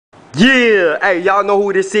Yeah, hey, y'all know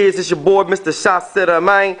who this is. It's your boy, Mr. Shot Sitter,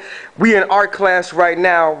 man. We in art class right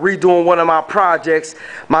now, redoing one of my projects.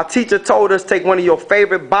 My teacher told us take one of your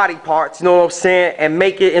favorite body parts, you know what I'm saying, and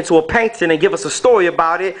make it into a painting and give us a story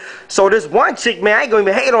about it. So this one chick, man, I ain't gonna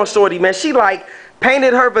even hate on Shorty, man. She like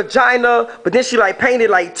painted her vagina, but then she like painted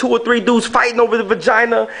like 2 or 3 dudes fighting over the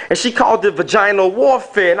vagina, and she called it vaginal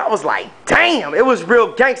warfare. And I was like, damn, it was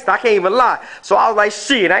real gangsta, I can't even lie. So I was like,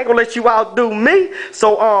 shit, I ain't gonna let you outdo me.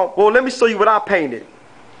 So well, let me show you what I painted.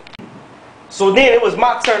 So then it was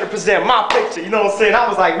my turn to present my picture, you know what I'm saying? I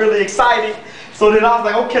was like really excited. So then I was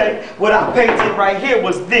like, okay, what I painted right here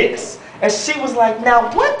was this. And she was like,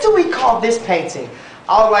 now what do we call this painting?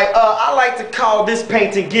 I was like, I like to call this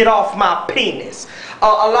painting Get Off My Penis. A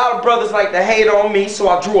lot of brothers like to hate on me, so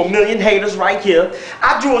I drew a million haters right here.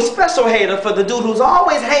 I drew a special hater for the dude who's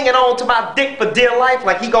always hanging on to my dick for dear life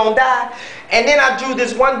like he gonna die. And then I drew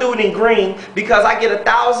this one dude in green because I get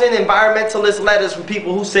 1,000 environmentalist letters from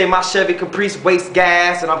people who say my Chevy Caprice wastes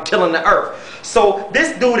gas and I'm killing the earth. So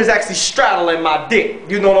this dude is actually straddling my dick,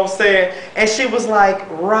 you know what I'm saying? And she was like,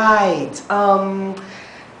 right,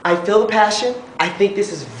 I feel the passion. I think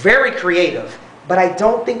this is very creative, but I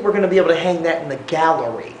don't think we're going to be able to hang that in the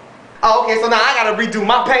gallery. Oh, okay, so now I got to redo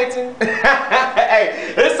my painting?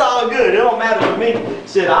 Hey, it's all good. It don't matter to me.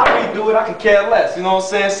 Shit, I'll redo it. I can care less, you know what I'm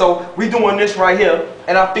saying? So we doing this right here,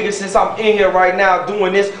 and I figured since I'm in here right now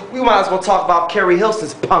doing this, we might as well talk about Keri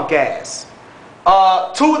Hilson's punk ass.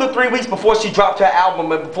 2 to 3 weeks before she dropped her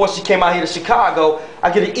album and before she came out here to Chicago,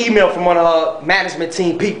 I get an email from one of her management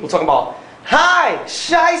team people talking about, hi,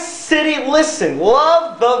 Shy City, listen,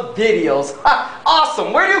 love the videos.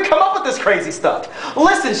 Awesome, where do you come up with this crazy stuff?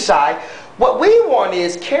 Listen, Shy, what we want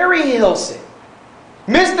is Keri Hilson,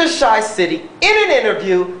 Mr. Shy City, in an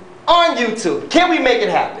interview on YouTube. Can we make it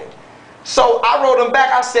happen? So I wrote him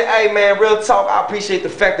back, I said, hey man, real talk, I appreciate the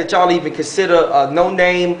fact that y'all even consider a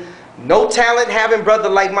no-name, no talent having brother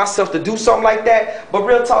like myself to do something like that. But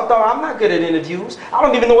real talk, dog, I'm not good at interviews. I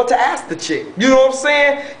don't even know what to ask the chick. You know what I'm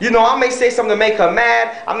saying? You know, I may say something to make her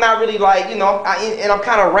mad. I'm not really like, you know, and I'm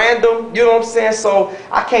kind of random. You know what I'm saying? So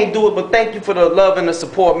I can't do it, but thank you for the love and the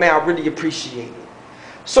support, man. I really appreciate it.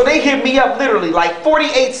 So they hit me up literally like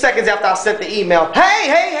 48 seconds after I sent the email.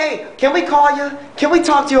 Hey, can we call you? Can we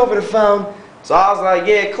talk to you over the phone? So I was like,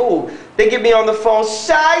 yeah, cool. They get me on the phone,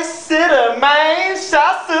 Shy Sitter, man,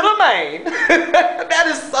 Shy Sitter, man. That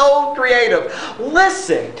is so creative.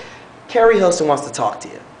 Listen, Keri Hilson wants to talk to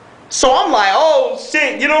you. So I'm like, oh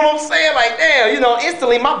shit, you know what I'm saying? Like, damn, you know,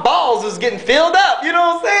 instantly my balls is getting filled up, you know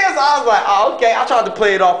what I'm saying? So I was like, oh, okay. I tried to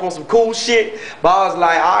play it off on some cool shit, but I was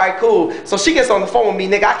like, all right, cool. So she gets on the phone with me,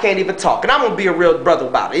 nigga, I can't even talk. And I'm gonna be a real brother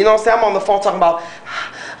about it, you know what I'm saying? I'm on the phone talking about,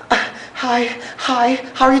 hi,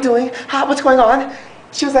 how are you doing? Hi, what's going on?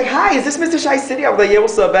 She was like, hi, is this Mr. Shy City? I was like, yeah,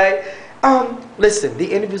 what's up, babe? Listen, the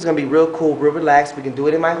interview's gonna be real cool, real relaxed. We can do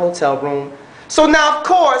it in my hotel room. So now, of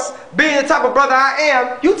course, being the type of brother I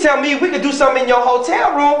am, you tell me we could do something in your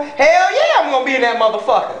hotel room, hell yeah, I'm gonna be in that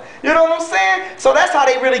motherfucker. You know what I'm saying? So that's how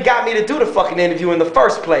they really got me to do the fucking interview in the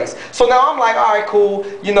first place. So now I'm like, all right, cool,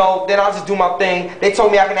 you know, then I'll just do my thing. They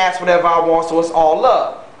told me I can ask whatever I want, so it's all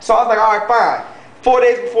love. So I was like, all right, fine. 4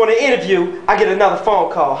 days before the interview, I get another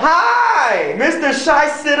phone call. Hi, Mr. Shy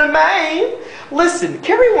Sitter, man. Listen,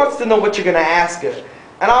 Keri wants to know what you're gonna ask her.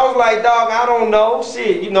 And I was like, dog, I don't know.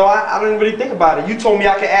 Shit, you know, I didn't really think about it. You told me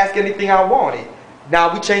I could ask anything I wanted.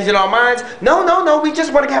 Now we changing our minds? No, we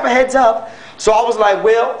just want to have a heads up. So I was like,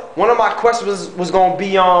 well, one of my questions was gonna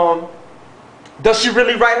be does she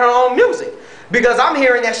really write her own music? Because I'm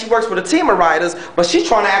hearing that she works with a team of writers, but she's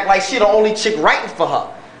trying to act like she the only chick writing for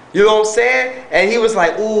her. You know what I'm saying? And he was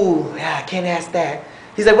like, ooh, yeah, I can't ask that.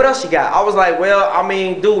 He's like, what else you got? I was like, well, I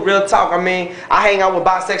mean, dude, real talk. I mean, I hang out with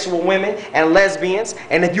bisexual women and lesbians,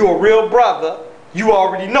 and if you're a real brother, you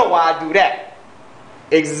already know why I do that.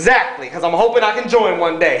 Exactly, because I'm hoping I can join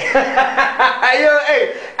one day.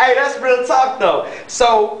 hey, that's real talk, though.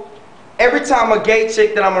 So every time a gay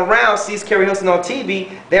chick that I'm around sees Keri Hilson on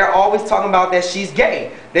TV, they're always talking about that she's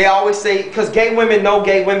gay. They always say, because gay women know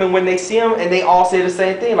gay women when they see them, and they all say the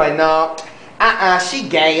same thing, like, no, she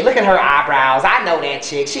gay. Look at her eyebrows. I know that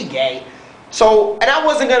chick. She gay. So, and I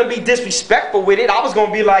wasn't going to be disrespectful with it. I was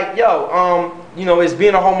going to be like, yo, you know, is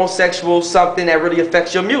being a homosexual something that really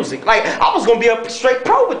affects your music? Like, I was going to be a straight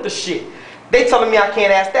pro with the shit. They telling me I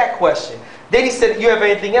can't ask that question. Then he said, you have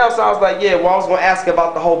anything else? I was like, yeah, well, I was going to ask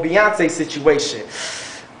about the whole Beyonce situation.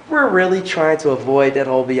 We're really trying to avoid that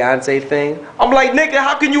whole Beyonce thing. I'm like, nigga,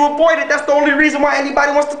 how can you avoid it? That's the only reason why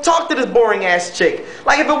anybody wants to talk to this boring ass chick.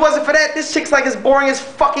 Like, if it wasn't for that, this chick's like as boring as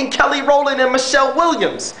fucking Kelly Rowland and Michelle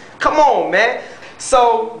Williams. Come on, man.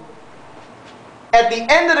 So At the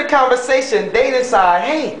end of the conversation, they decide,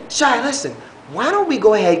 hey, Shy, listen, why don't we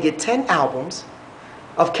go ahead and get 10 albums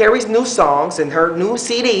of Keri's new songs and her new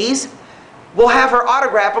CDs. We'll have her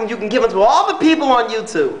autograph them. You can give them to all the people on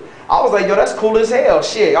YouTube. I was like, yo, that's cool as hell.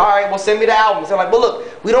 Shit, all right, well, send me the albums. They're like, well,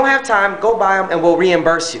 look, we don't have time. Go buy them and we'll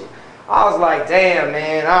reimburse you. I was like, damn,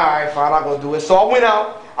 man, all right, fine, I'll go do it. So I went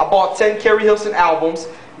out. I bought 10 Keri Hilson albums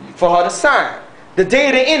for her to sign. The day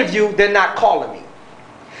of the interview, they're not calling me.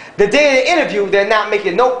 The day of the interview, they're not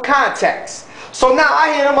making no contacts. So now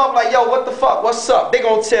I hit them up like, yo, what the fuck, what's up? They're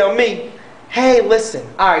gonna tell me, hey, listen,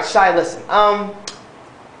 all right, Shy, listen,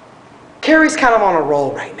 Keri's kind of on a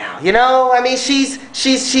roll right now, you know? I mean, she's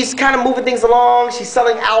kind of moving things along. She's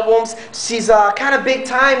selling albums. She's kind of big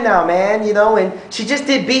time now, man, you know? And she just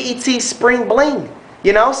did BET Spring Bling,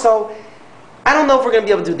 you know? So I don't know if we're going to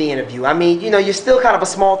be able to do the interview. I mean, you know, you're still kind of a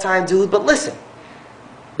small-time dude, but listen.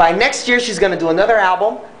 By next year, she's going to do another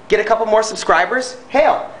album, get a couple more subscribers.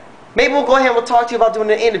 Hell, maybe we'll go ahead and we'll talk to you about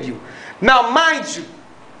doing an interview. Now, mind you,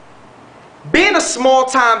 being a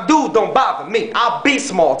small-time dude don't bother me. I'll be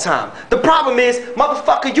small-time. The problem is,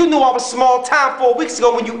 motherfucker, you knew I was small-time 4 weeks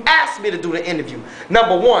ago when you asked me to do the interview.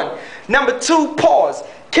 Number one. Number two, pause.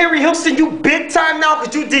 Keri Hilson, you big-time now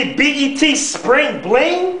because you did BET Spring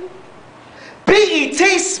Bling?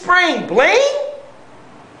 BET Spring Bling?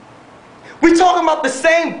 We talking about the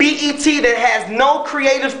same BET that has no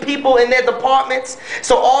creative people in their departments,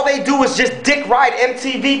 so all they do is just dick ride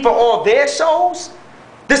MTV for all their shows?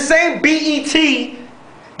 The same BET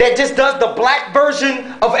that just does the black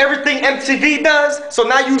version of everything MTV does. So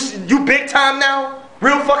now you big time now?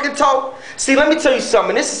 Real fucking talk? See, let me tell you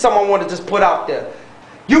something. This is something I want to just put out there.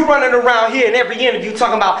 You running around here in every interview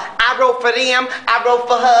talking about, I wrote for them, I wrote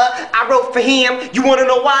for her, I wrote for him. You want to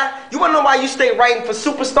know why? You want to know why you stay writing for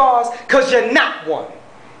superstars? Because you're not one.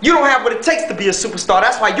 You don't have what it takes to be a superstar.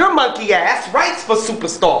 That's why your monkey ass writes for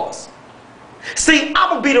superstars. See,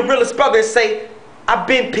 I'm going to be the realest brother and say, I've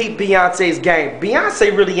been peeped Beyonce's game.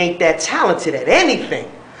 Beyonce really ain't that talented at anything.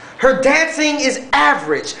 Her dancing is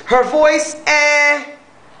average. Her voice,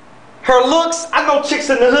 Her looks, I know chicks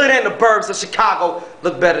in the hood and the burbs of Chicago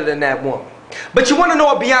look better than that woman. But you want to know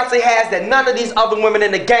what Beyonce has that none of these other women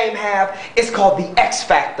in the game have? It's called the X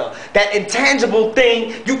Factor. That intangible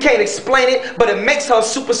thing, you can't explain it, but it makes her a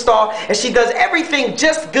superstar, and she does everything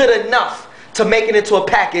just good enough to make it into a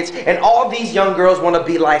package, and all these young girls want to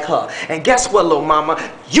be like her. And guess what, little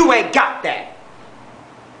mama? You ain't got that.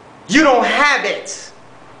 You don't have it.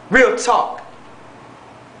 Real talk.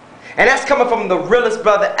 And that's coming from the realest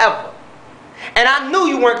brother ever. And I knew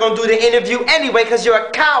you weren't going to do the interview anyway because you're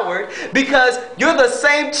a coward, because you're the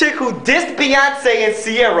same chick who dissed Beyonce and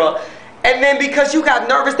Sierra, and then because you got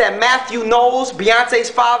nervous that Matthew Knowles, Beyonce's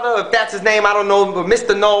father, if that's his name, I don't know, but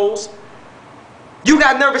Mr. Knowles, you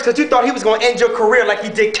got nervous because you thought he was going to end your career like he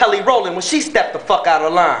did Kelly Rowland when she stepped the fuck out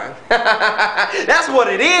of line. That's what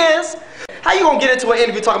it is. How you going to get into an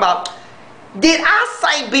interview talking about, did I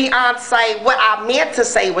say Beyonce? What I meant to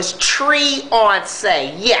say was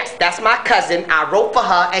Tree-on-say. Yes, that's my cousin. I wrote for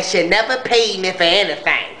her and she never paid me for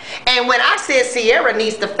anything. And when I said Sierra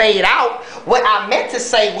needs to fade out, what I meant to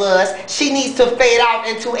say was she needs to fade out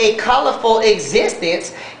into a colorful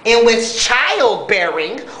existence in which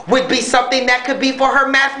childbearing would be something that could be for her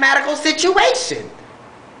mathematical situation.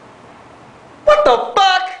 What the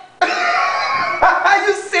fuck? Are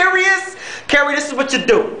you serious? Keri, this is what you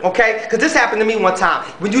do, okay? Because this happened to me one time.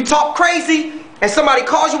 When you talk crazy and somebody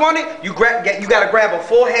calls you on it, you gotta grab a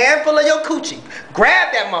full handful of your coochie.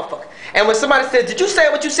 Grab that motherfucker. And when somebody says, did you say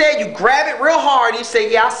what you said? You grab it real hard. You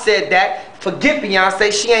say, yeah, I said that. Forget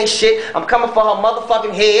Beyonce. She ain't shit. I'm coming for her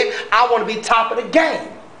motherfucking head. I want to be top of the game.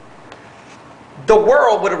 The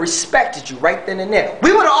world would have respected you right then and there.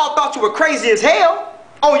 We would have all thought you were crazy as hell.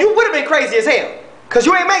 Oh, you would have been crazy as hell. Because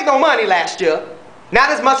you ain't make no money last year. Not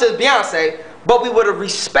as much as Beyonce. But we would have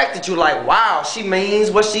respected you like, wow, she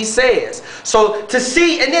means what she says. So to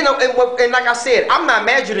see, and then, and like I said, I'm not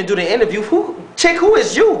mad you didn't do the interview. Chick, who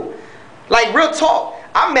is you? Like, real talk,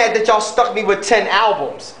 I'm mad that y'all stuck me with 10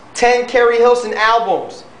 albums. 10 Keri Hilson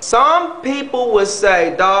albums. Some people would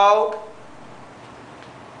say, dog,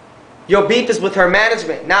 your beef is with her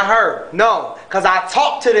management, not her. No, because I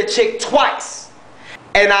talked to the chick twice.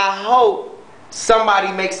 And I hope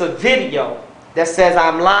somebody makes a video that says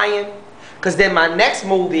I'm lying. Because then my next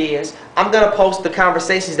move is, I'm going to post the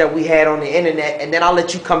conversations that we had on the internet, and then I'll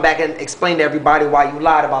let you come back and explain to everybody why you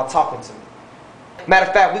lied about talking to me. Matter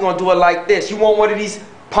of fact, we're going to do it like this. You want one of these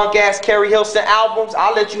punk-ass Keri Hilson albums?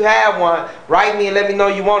 I'll let you have one. Write me and let me know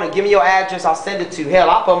you want it. Give me your address, I'll send it to you. Hell,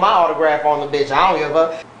 I'll put my autograph on the bitch. I don't give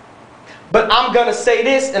a... But I'm going to say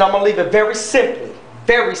this, and I'm going to leave it very simply.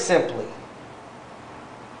 Very simply.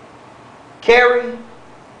 Keri,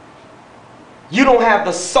 you don't have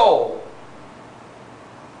the soul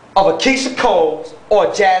of a Keisha Coles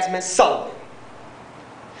or a Jasmine Sullivan.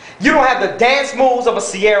 You don't have the dance moves of a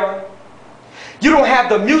Sierra. You don't have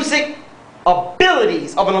the music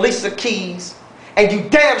abilities of an Alicia Keys. And you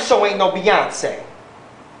damn sure ain't no Beyonce.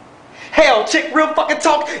 Hell, chick, real fucking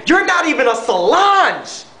talk, you're not even a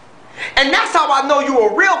Solange. And that's how I know you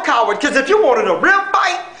a real coward, because if you wanted a real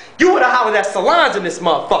fight, you would have hollered at Solange in this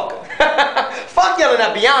motherfucker. Fuck yelling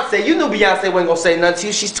at Beyonce. You knew Beyonce wasn't gonna say nothing to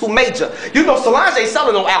you. She's too major. You know Solange ain't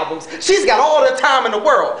selling no albums. She's got all the time in the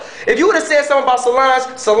world. If you would have said something about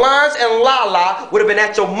Solange, Solange and Lala would have been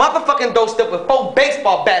at your motherfucking doorstep with 4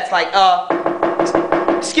 baseball bats like,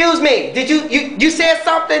 excuse me, did you said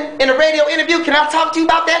something in a radio interview? Can I talk to you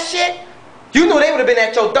about that shit? You knew they would have been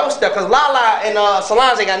at your doorstep, because Lala and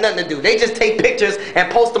Solange ain't got nothing to do. They just take pictures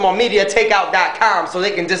and post them on MediaTakeout.com so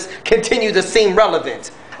they can just continue to seem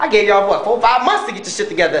relevant. I gave y'all, what, 4 or 5 months to get your shit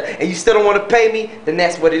together, and you still don't want to pay me? Then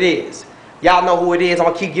that's what it is. Y'all know who it is. I'm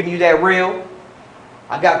going to keep giving you that real.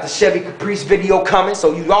 I got the Chevy Caprice video coming,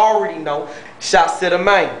 so you already know. Shots to the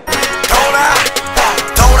man. Don't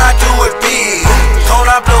I do it big? Don't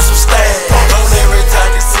I blow some stacks?